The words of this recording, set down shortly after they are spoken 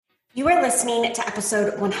You are listening to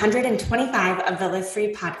episode 125 of the Live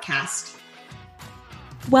Free podcast.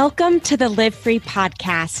 Welcome to the Live Free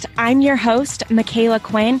podcast. I'm your host, Michaela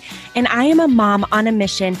Quinn, and I am a mom on a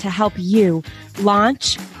mission to help you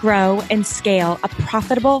launch, grow, and scale a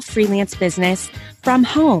profitable freelance business from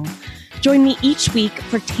home. Join me each week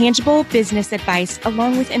for tangible business advice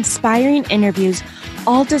along with inspiring interviews,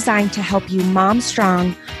 all designed to help you mom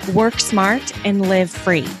strong, work smart, and live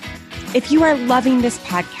free. If you are loving this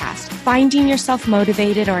podcast, finding yourself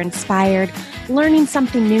motivated or inspired, learning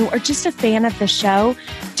something new, or just a fan of the show,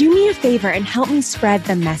 do me a favor and help me spread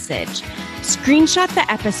the message. Screenshot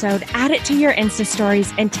the episode, add it to your Insta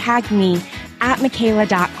stories, and tag me at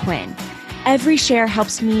Michaela.Quinn. Every share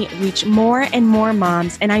helps me reach more and more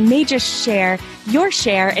moms, and I may just share your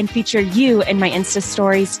share and feature you in my Insta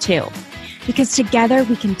stories too, because together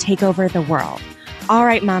we can take over the world. All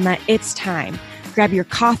right, mama, it's time. Grab your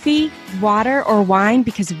coffee, water, or wine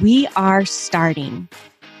because we are starting.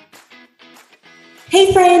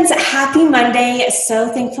 Hey friends, happy Monday. So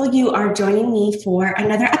thankful you are joining me for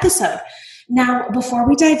another episode. Now, before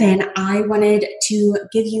we dive in, I wanted to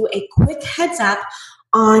give you a quick heads up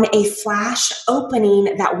on a flash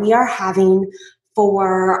opening that we are having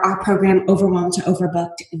for our program Overwhelmed to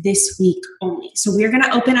Overbooked this week only. So we're going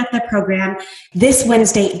to open up the program this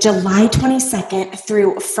Wednesday, July 22nd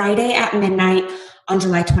through Friday at midnight on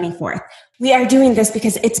July 24th. We are doing this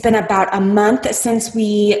because it's been about a month since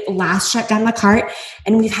we last shut down the cart,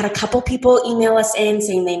 and we've had a couple people email us in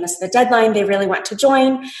saying they missed the deadline, they really want to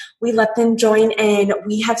join. We let them join, and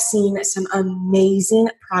we have seen some amazing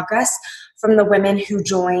progress from the women who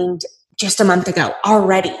joined just a month ago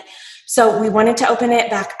already. So we wanted to open it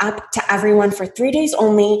back up to everyone for 3 days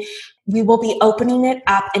only. We will be opening it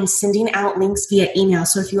up and sending out links via email.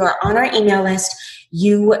 So if you are on our email list,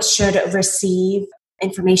 you should receive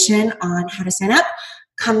information on how to sign up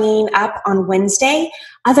coming up on Wednesday.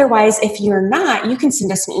 Otherwise, if you're not, you can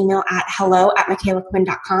send us an email at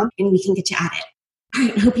hello@michaelaquinn.com and we can get you added. All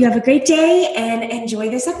right, I hope you have a great day and enjoy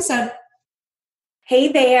this episode. Hey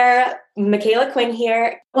there, Michaela Quinn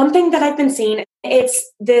here. One thing that I've been seeing,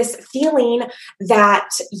 it's this feeling that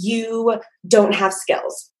you don't have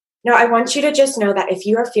skills. Now, I want you to just know that if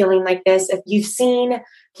you are feeling like this, if you've seen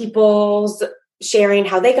people's sharing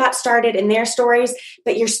how they got started in their stories,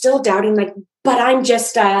 but you're still doubting, like, but I'm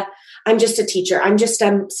just a teacher. I'm just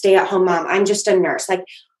a stay-at-home mom. I'm just a nurse. Like,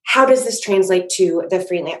 how does this translate to the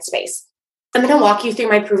freelance space? I'm going to walk you through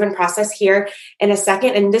my proven process here in a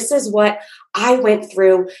second. And this is what I went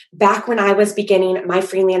through back when I was beginning my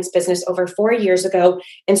freelance business over 4 years ago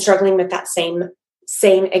and struggling with that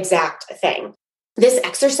same exact thing. This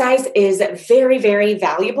exercise is very, very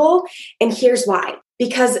valuable. And here's why.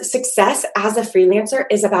 Because success as a freelancer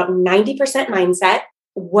is about 90% mindset,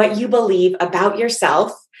 what you believe about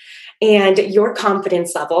yourself and your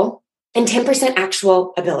confidence level, and 10%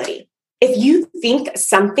 actual ability. If you think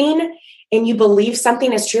something and you believe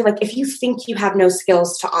something is true, like if you think you have no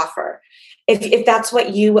skills to offer, if that's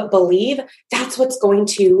what you believe, that's what's going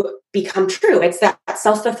to become true. It's that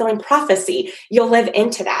self-fulfilling prophecy. You'll live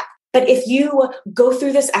into that. But if you go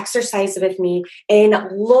through this exercise with me and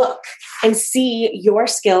look and see your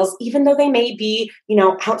skills, even though they may be,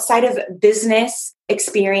 outside of business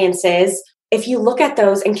experiences, if you look at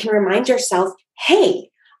those and can remind yourself, hey,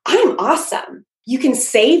 I'm awesome. You can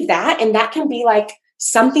save that. And that can be like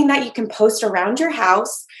something that you can post around your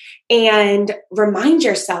house and remind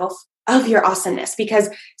yourself of your awesomeness. Because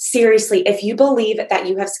seriously, if you believe that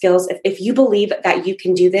you have skills, if you believe that you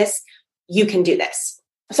can do this, you can do this.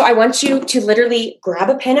 So I want you to literally grab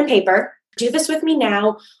a pen and paper, do this with me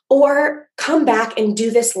now, or come back and do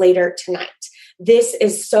this later tonight. This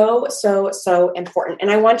is so, so, so important. And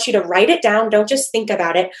I want you to write it down. Don't just think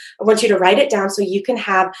about it. I want you to write it down so you can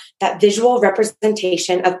have that visual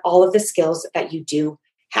representation of all of the skills that you do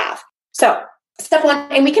have. So step one,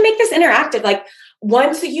 and we can make this interactive. Like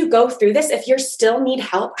once you go through this, if you still need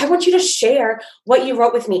help, I want you to share what you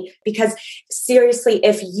wrote with me, because seriously,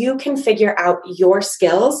 if you can figure out your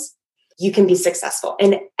skills, you can be successful.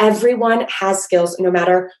 And everyone has skills, no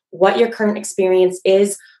matter what your current experience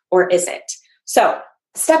is or isn't. So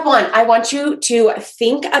step one, I want you to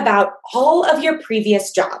think about all of your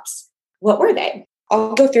previous jobs. What were they?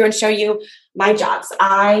 I'll go through and show you my jobs.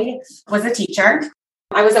 I was a teacher.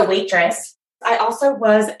 I was a waitress. I also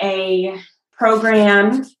was a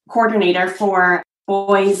program coordinator for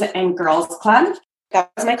Boys and Girls Club.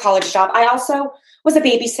 That was my college job. I also was a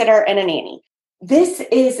babysitter and a nanny. This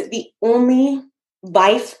is the only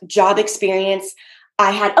life job experience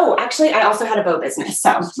I had. Oh, actually, I also had a bow business.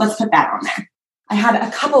 So let's put that on there. I had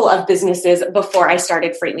a couple of businesses before I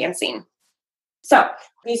started freelancing. So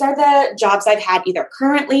these are the jobs I've had either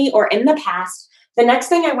currently or in the past. The next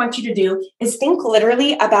thing I want you to do is think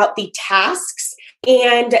literally about the tasks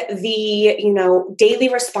and the, daily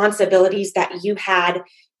responsibilities that you had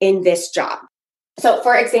in this job. So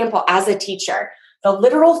for example, as a teacher, the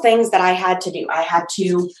literal things that I had to do, I had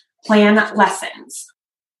to plan lessons.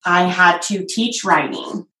 I had to teach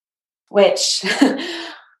writing, which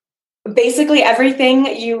basically everything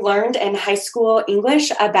you learned in high school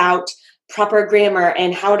English about proper grammar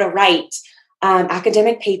and how to write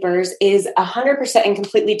academic papers is 100% and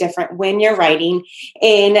completely different when you're writing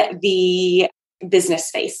in the business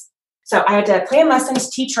space. So I had to plan lessons,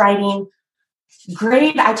 teach writing,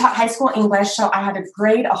 grade. I taught high school English, so I had to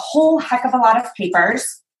grade a whole heck of a lot of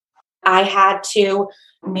papers. I had to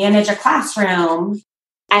manage a classroom.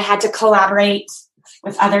 I had to collaborate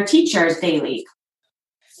with other teachers daily.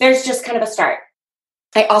 There's just kind of a start.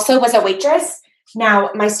 I also was a waitress. Now,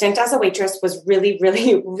 my stint as a waitress was really,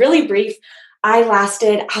 really, really brief. I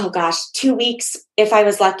lasted, 2 weeks if I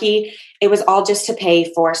was lucky. It was all just to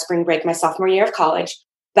pay for spring break my sophomore year of college.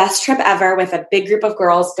 Best trip ever with a big group of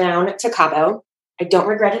girls down to Cabo. I don't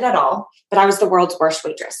regret it at all, but I was the world's worst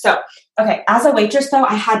waitress. So, okay, as a waitress though,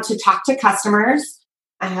 I had to talk to customers.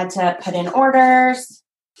 I had to put in orders.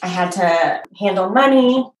 I had to handle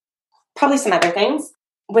money, probably some other things.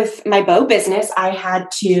 With my bow business, I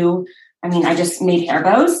just made hair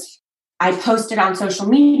bows. I posted on social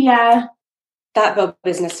media. That bow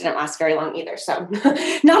business didn't last very long either. So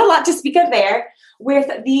not a lot to speak of there. With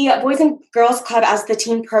the Boys and Girls Club as the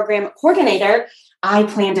teen program coordinator, I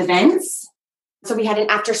planned events. So we had an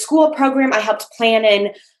after school program. I helped plan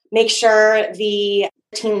and make sure the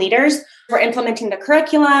teen leaders were implementing the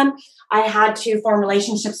curriculum. I had to form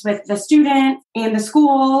relationships with the students and the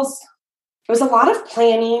schools. It was a lot of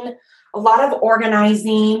planning, a lot of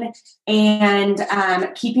organizing, and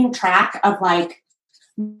keeping track of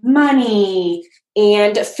money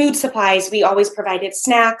and food supplies. We always provided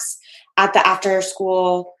snacks at the after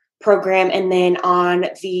school program. And then on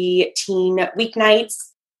the teen weeknights,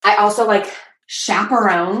 I also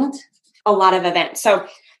chaperoned a lot of events. So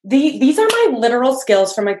these are my literal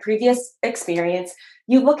skills from my previous experience.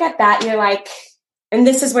 You look at that, you're like, and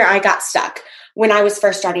this is where I got stuck when I was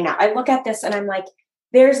first starting out. I look at this and I'm like,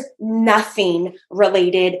 there's nothing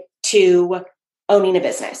related to owning a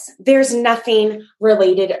business. There's nothing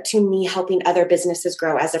related to me helping other businesses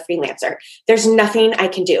grow as a freelancer. There's nothing I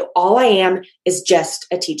can do. All I am is just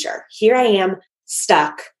a teacher. Here I am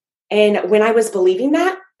stuck. And when I was believing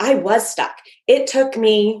that, I was stuck. It took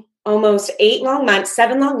me almost 7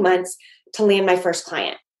 long months to land my first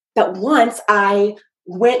client. But once I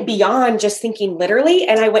went beyond just thinking literally,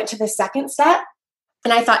 and I went to the second step,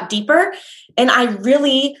 and I thought deeper, and I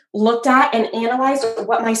really looked at and analyzed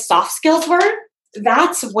what my soft skills were,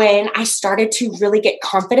 that's when I started to really get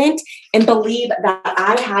confident and believe that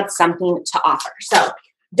I had something to offer. So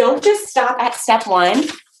don't just stop at step 1.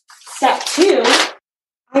 Step 2,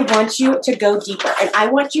 I want you to go deeper, and I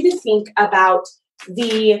want you to think about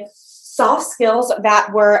the soft skills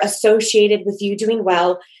that were associated with you doing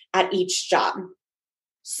well at each job.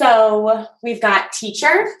 So we've got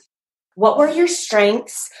teacher. What were your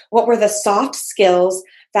strengths? What were the soft skills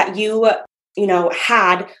that you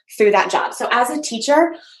had through that job? So as a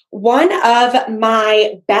teacher, one of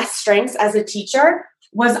my best strengths as a teacher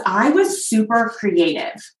was I was super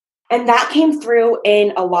creative. And that came through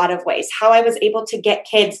in a lot of ways. How I was able to get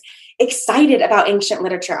kids excited about ancient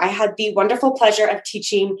literature. I had the wonderful pleasure of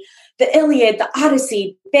teaching the Iliad, the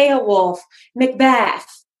Odyssey, Beowulf, Macbeth,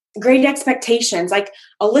 Great Expectations, like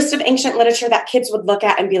a list of ancient literature that kids would look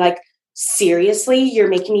at and be like, seriously, you're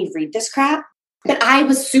making me read this crap? But I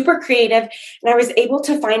was super creative, and I was able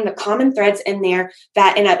to find the common threads in there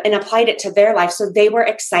that and applied it to their life. So they were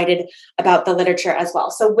excited about the literature as well.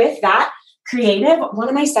 So with that, creative, one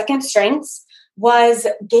of my second strengths was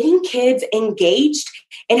getting kids engaged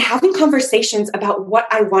and having conversations about what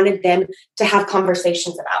I wanted them to have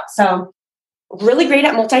conversations about. So really great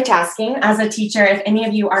at multitasking as a teacher. If any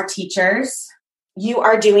of you are teachers, you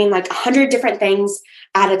are doing 100 different things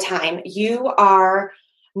at a time. You are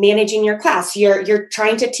managing your class. You're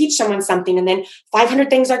trying to teach someone something, and then 500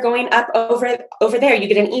 things are going up over there. You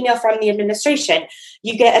get an email from the administration.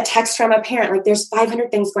 You get a text from a parent. There's 500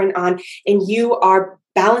 things going on, and you are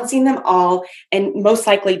balancing them all and most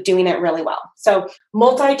likely doing it really well. So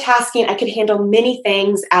multitasking, I could handle many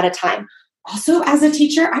things at a time. Also, as a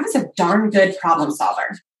teacher, I was a darn good problem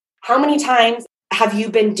solver. How many times have you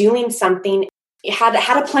been doing something, had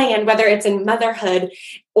a plan, whether it's in motherhood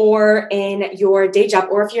or in your day job,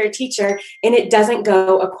 or if you're a teacher, and it doesn't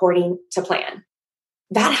go according to plan?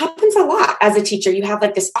 that happens a lot as a teacher. You have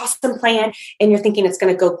like this awesome plan and you're thinking it's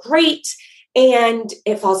going to go great and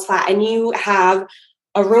it falls flat. And you have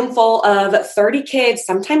a room full of 30 kids,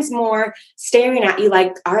 sometimes more, staring at you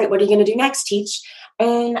like, all right, what are you going to do next, teach?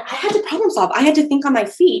 And I had to problem solve. I had to think on my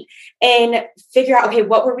feet and figure out, okay,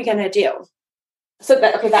 what were we going to do? So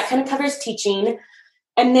that kind of covers teaching.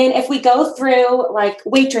 And then if we go through like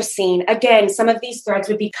waitressing, again, some of these threads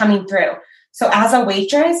would be coming through. So as a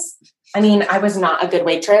waitress, I was not a good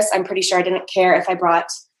waitress. I'm pretty sure I didn't care if I brought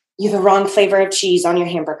you the wrong flavor of cheese on your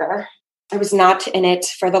hamburger. I was not in it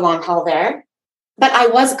for the long haul there. But I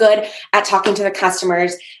was good at talking to the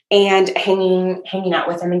customers and hanging out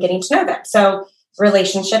with them and getting to know them. So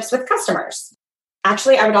relationships with customers.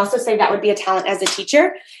 Actually, I would also say that would be a talent as a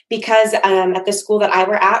teacher because at the school that I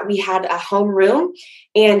were at, we had a home room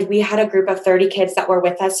and we had a group of 30 kids that were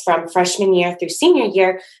with us from freshman year through senior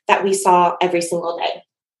year that we saw every single day.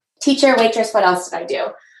 Teacher, waitress, what else did I do?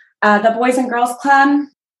 The Boys and Girls Club,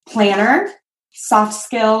 planner, soft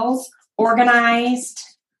skills, organized.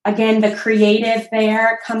 Again, the creative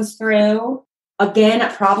there comes through. Again,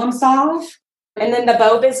 problem solve. And then the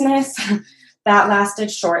bow business, that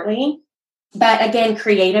lasted shortly. But again,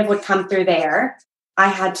 creative would come through there. I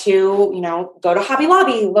had to, go to Hobby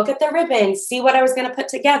Lobby, look at the ribbons, see what I was going to put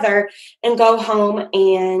together and go home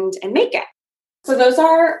and make it. So those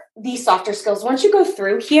are the softer skills. Once you go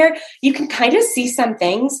through here, you can kind of see some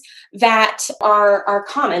things that are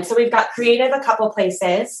common. So we've got creative a couple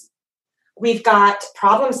places. We've got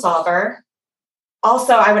problem solver.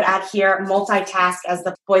 Also, I would add here multitask as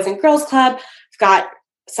the Boys and Girls Club. We've got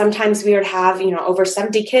sometimes we would have, over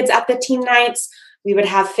 70 kids at the team nights. We would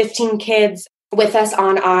have 15 kids with us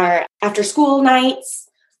on our after school nights.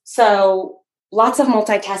 So lots of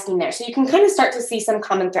multitasking there. So you can kind of start to see some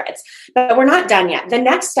common threads, but we're not done yet. The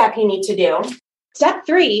next step you need to do, step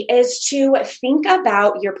 3, is to think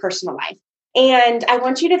about your personal life. And I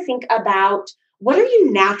want you to think about, what are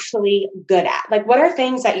you naturally good at? Like, what are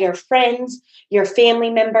things that your friends, your family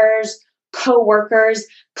members, coworkers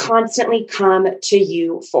constantly come to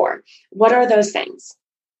you for? What are those things?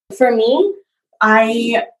 For me,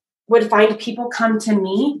 I would find people come to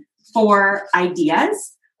me for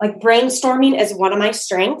ideas. Like brainstorming is one of my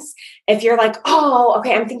strengths. If you're like, oh,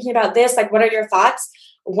 okay, I'm thinking about this. Like, what are your thoughts?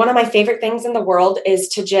 One of my favorite things in the world is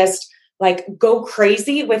to just like go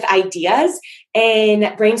crazy with ideas and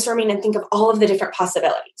brainstorming and think of all of the different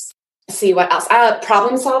possibilities. Let's see what else.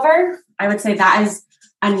 Problem solver. I would say that is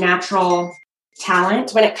a natural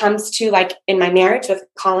talent when it comes to like in my marriage with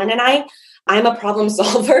Colin and I'm a problem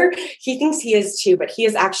solver. He thinks he is too, but he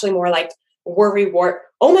is actually more like worry wart.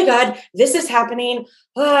 Oh my God, this is happening.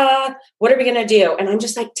 What are we going to do? And I'm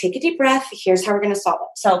just like, take a deep breath. Here's how we're going to solve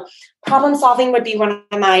it. So problem solving would be one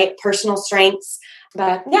of my personal strengths.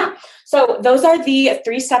 But yeah, so those are the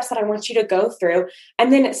 3 steps that I want you to go through.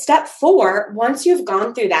 And then step 4, once you've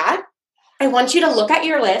gone through that, I want you to look at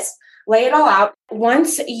your list, lay it all out.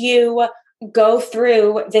 Once you go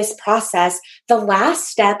through this process, the last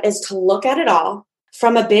step is to look at it all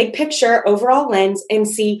from a big picture overall lens and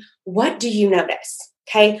see, what do you notice?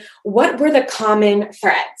 Okay. What were the common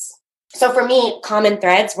threads? So for me, common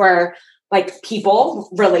threads were like people,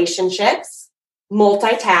 relationships,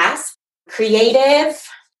 multitask, creative.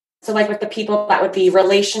 So like with the people, that would be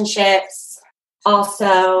relationships,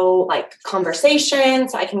 also like conversation.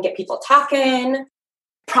 So I can get people talking,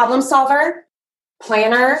 problem solver,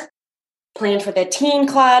 planner, planned for the teen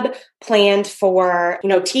club, planned for,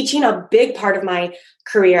 teaching. A big part of my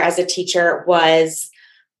career as a teacher was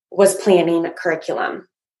planning curriculum.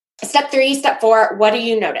 Step 3, step 4, what do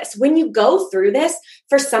you notice? When you go through this,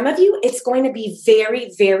 for some of you, it's going to be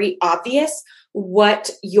very, very obvious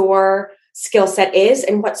what your skill set is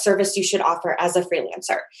and what service you should offer as a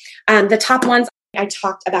freelancer. The top ones, I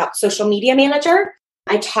talked about social media manager.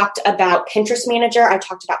 I talked about Pinterest manager. I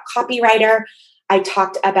talked about copywriter. I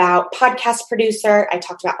talked about podcast producer. I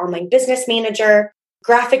talked about online business manager,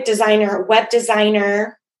 graphic designer, web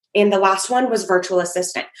designer. And the last one was virtual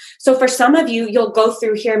assistant. So for some of you, you'll go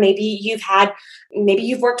through here. Maybe you've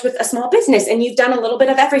worked with a small business and you've done a little bit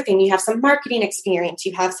of everything. You have some marketing experience.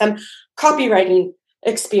 You have some copywriting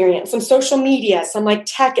experience, some social media, some like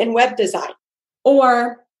tech and web design.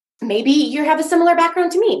 Or maybe you have a similar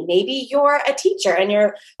background to me. Maybe you're a teacher and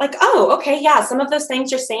you're like, oh, okay, yeah, some of those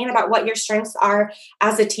things you're saying about what your strengths are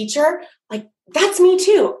as a teacher, like that's me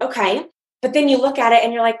too. Okay. But then you look at it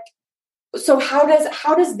and you're like, so how do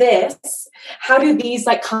these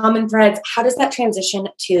like common threads, how does that transition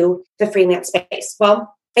to the freelance space?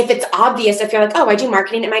 Well, if it's obvious, if you're like, oh, I do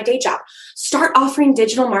marketing at my day job, start offering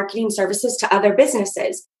digital marketing services to other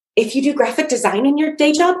businesses. if you do graphic design in your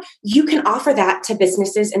day job, you can offer that to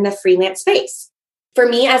businesses in the freelance space. For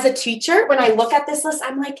me as a teacher, when I look at this list,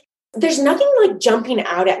 I'm like, there's nothing like jumping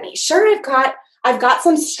out at me. Sure, I've got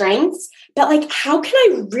some strengths, but like, how can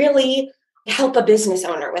I really help a business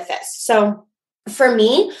owner with this? So for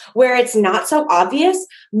me, where it's not so obvious,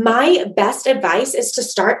 my best advice is to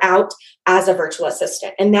start out as a virtual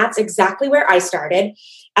assistant. And that's exactly where I started.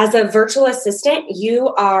 As a virtual assistant, you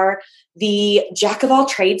are the jack of all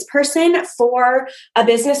trades person for a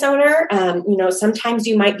business owner. Sometimes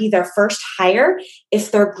you might be their first hire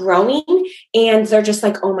if they're growing and they're just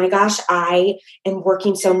like, oh my gosh, I am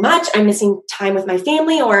working so much. I'm missing time with my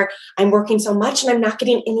family, or I'm working so much and I'm not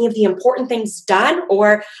getting any of the important things done,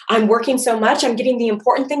 or I'm working so much, I'm getting the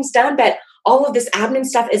important things done, but all of this admin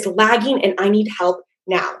stuff is lagging and I need help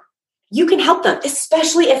now. You can help them,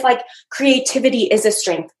 especially if like creativity is a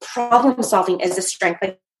strength, problem solving is a strength.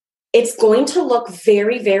 Like, it's going to look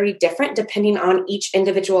very, very different depending on each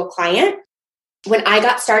individual client. When I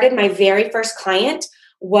got started, my very first client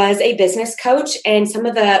was a business coach, and some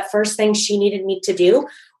of the first things she needed me to do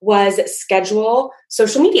was schedule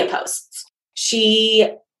social media posts. She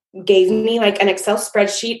gave me like an Excel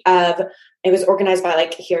spreadsheet it was organized by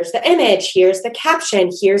like, here's the image, here's the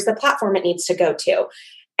caption, here's the platform it needs to go to.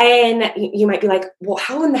 And you might be like, well,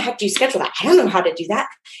 how in the heck do you schedule that? I don't know how to do that.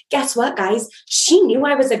 Guess what, guys? She knew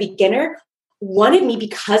I was a beginner, wanted me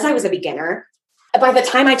because I was a beginner. By the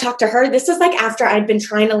time I talked to her, this is like after I'd been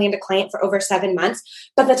trying to land a client for over 7 months.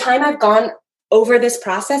 By the time I've gone over this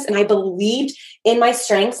process and I believed in my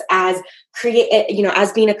strengths as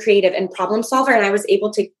being a creative and problem solver, and I was able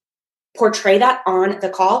to portray that on the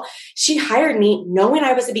call, she hired me knowing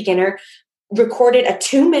I was a beginner, recorded a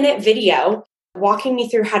 2-minute video walking me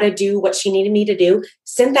through how to do what she needed me to do,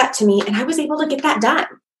 sent that to me, and I was able to get that done.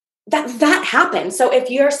 That happened. So if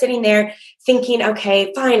you're sitting there thinking,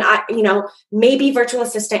 okay, fine, maybe virtual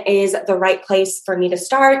assistant is the right place for me to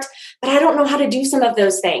start, but I don't know how to do some of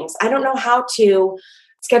those things. I don't know how to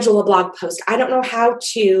schedule a blog post. I don't know how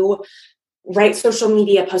to write social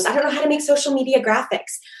media posts. I don't know how to make social media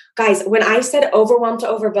graphics. Guys, when I said Overwhelmed to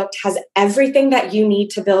Overbooked has everything that you need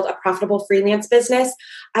to build a profitable freelance business,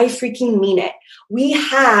 I freaking mean it. We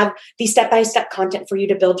have the step-by-step content for you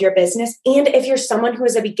to build your business. And if you're someone who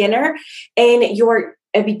is a beginner and you're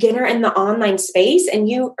a beginner in the online space and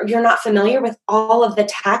you're not familiar with all of the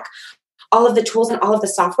tech, all of the tools and all of the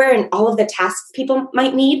software and all of the tasks people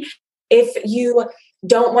might need, if you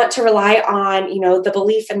don't want to rely on, the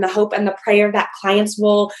belief and the hope and the prayer that clients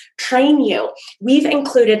will train you, we've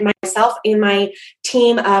included myself and my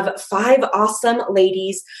team of 5 awesome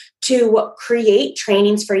ladies to create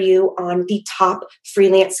trainings for you on the top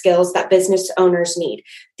freelance skills that business owners need.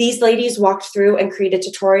 These ladies walked through and created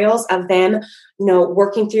tutorials of them,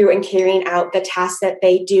 working through and carrying out the tasks that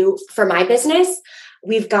they do for my business.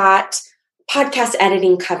 We've got podcast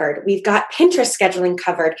editing covered. We've got Pinterest scheduling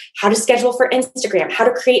covered, how to schedule for Instagram, how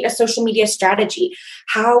to create a social media strategy,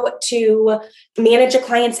 how to manage a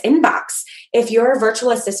client's inbox. If you're a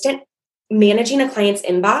virtual assistant, managing a client's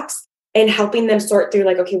inbox and helping them sort through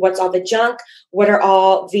like, okay, what's all the junk? What are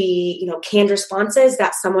all the, canned responses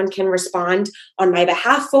that someone can respond on my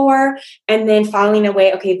behalf for? And then filing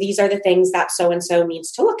away, okay, these are the things that so-and-so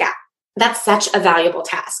needs to look at. That's such a valuable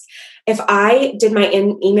task. If I did my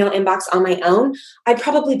email inbox on my own, I'd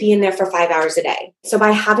probably be in there for 5 hours a day. So by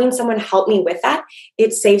having someone help me with that,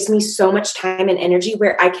 it saves me so much time and energy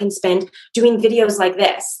where I can spend doing videos like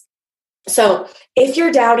this. So if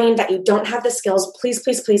you're doubting that you don't have the skills, please,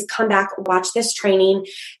 please, please come back, watch this training.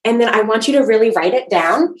 And then I want you to really write it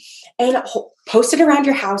down and post it around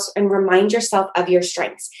your house and remind yourself of your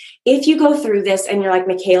strengths. If you go through this and you're like,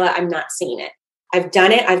 Michaela, I'm not seeing it. I've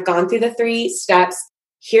done it. I've gone through the 3 steps.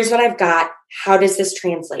 Here's what I've got. How does this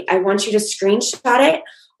translate? I want you to screenshot it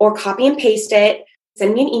or copy and paste it.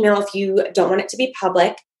 Send me an email if you don't want it to be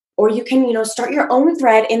public. Or you can, start your own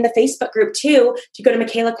thread in the Facebook group too. If you go to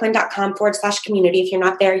michaelaquinn.com/community, if you're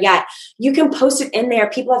not there yet, you can post it in there.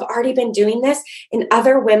 People have already been doing this, and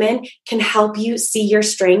other women can help you see your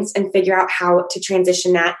strengths and figure out how to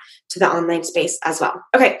transition that to the online space as well.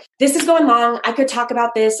 Okay, this is going long. I could talk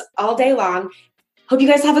about this all day long. Hope you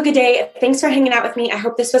guys have a good day. Thanks for hanging out with me. I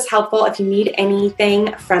hope this was helpful. If you need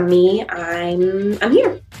anything from me, I'm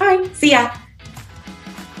here. Bye. See ya.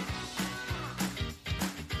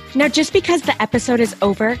 Now, just because the episode is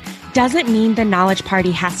over doesn't mean the knowledge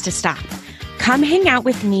party has to stop. Come hang out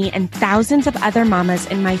with me and thousands of other mamas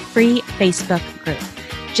in my free Facebook group.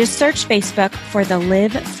 Just search Facebook for the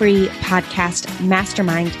Live Free Podcast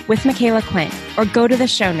Mastermind with Michaela Quinn, or go to the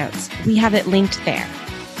show notes. We have it linked there.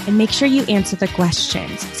 And make sure you answer the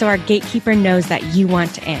questions so our gatekeeper knows that you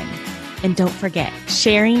want in. And don't forget,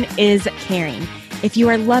 sharing is caring. If you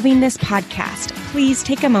are loving this podcast, please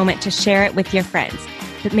take a moment to share it with your friends.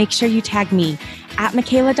 But make sure you tag me at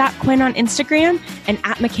Michaela.Quinn on Instagram and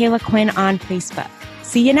at Michaela Quinn on Facebook.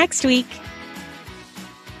 See you next week.